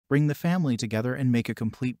Bring the family together and make a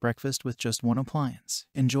complete breakfast with just one appliance.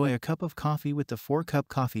 Enjoy a cup of coffee with the 4-cup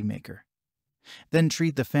coffee maker. Then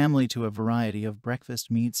treat the family to a variety of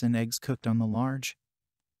breakfast meats and eggs cooked on the large,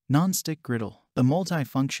 non-stick griddle. The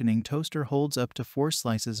multi-functioning toaster holds up to 4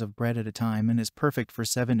 slices of bread at a time and is perfect for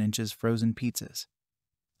 7-inch frozen pizzas,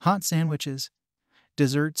 hot sandwiches,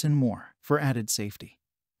 desserts, and more. For added safety,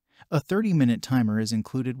 a 30-minute timer is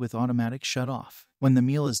included with automatic shut-off when the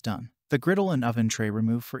meal is done. The griddle and oven tray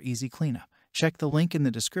remove for easy cleanup. Check the link in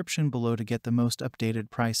the description below to get the most updated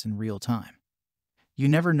price in real time. You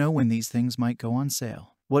never know when these things might go on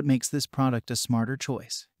sale. What makes this product a smarter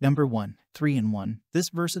choice? Number 1. 3-in-1. This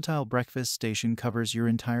versatile breakfast station covers your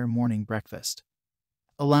entire morning breakfast,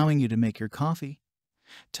 allowing you to make your coffee,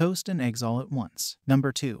 toast, and eggs all at once.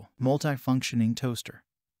 Number 2. Multifunctioning toaster.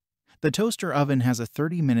 The toaster oven has a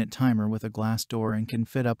 30-minute timer with a glass door and can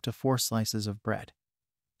fit up to 4 slices of bread,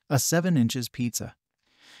 a 7-inch pizza,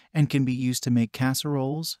 and can be used to make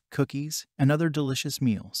casseroles, cookies, and other delicious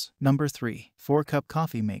meals. Number 3. 4-cup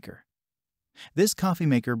coffee maker. This coffee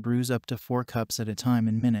maker brews up to 4 cups at a time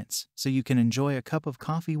in minutes, so you can enjoy a cup of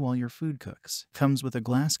coffee while your food cooks. Comes with a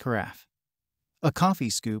glass carafe, a coffee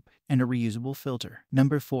scoop, and a reusable filter.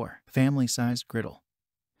 Number 4. Family-sized griddle.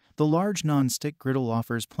 The large non-stick griddle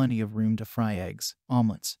offers plenty of room to fry eggs,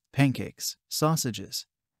 omelets, pancakes, sausages,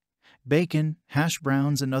 bacon, hash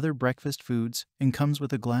browns, and other breakfast foods, and comes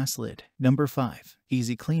with a glass lid. Number 5.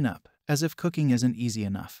 Easy cleanup. As if cooking isn't easy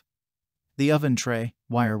enough, the oven tray,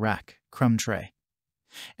 wire rack, crumb tray,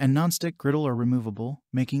 and non-stick griddle are removable,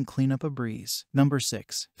 making cleanup a breeze. Number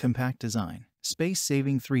 6. Compact design.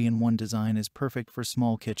 Space-saving 3-in-1 design is perfect for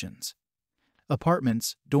small kitchens,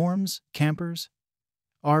 apartments, dorms, campers,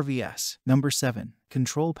 RVs. Number 7.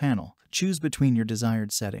 Control panel. Choose between your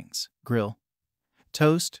desired settings: grill,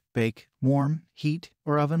 toast, bake, warm, heat,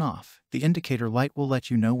 or oven off. The indicator light will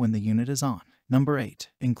let you know when the unit is on. Number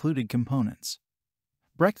 8. Included components: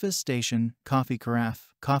 breakfast station, coffee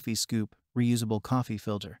carafe, coffee scoop, reusable coffee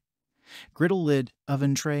filter, griddle lid,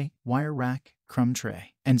 oven tray, wire rack, crumb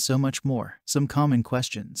tray, and so much more. Some common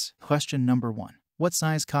questions. Question number 1. What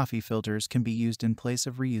size coffee filters can be used in place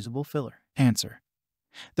of reusable filler? Answer: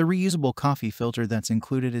 the reusable coffee filter that's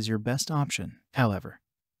included is your best option. However,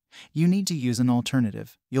 you need to use an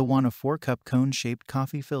alternative. You'll want a 4-cup cone-shaped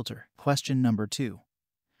coffee filter. Question number 2.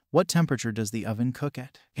 What temperature does the oven cook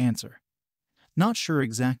at? Answer: not sure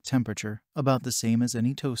exact temperature, about the same as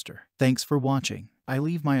any toaster. Thanks for watching. I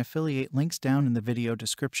leave my affiliate links down in the video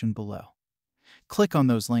description below. Click on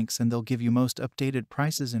those links and they'll give you most updated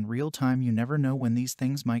prices in real time. You never know when these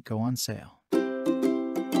things might go on sale.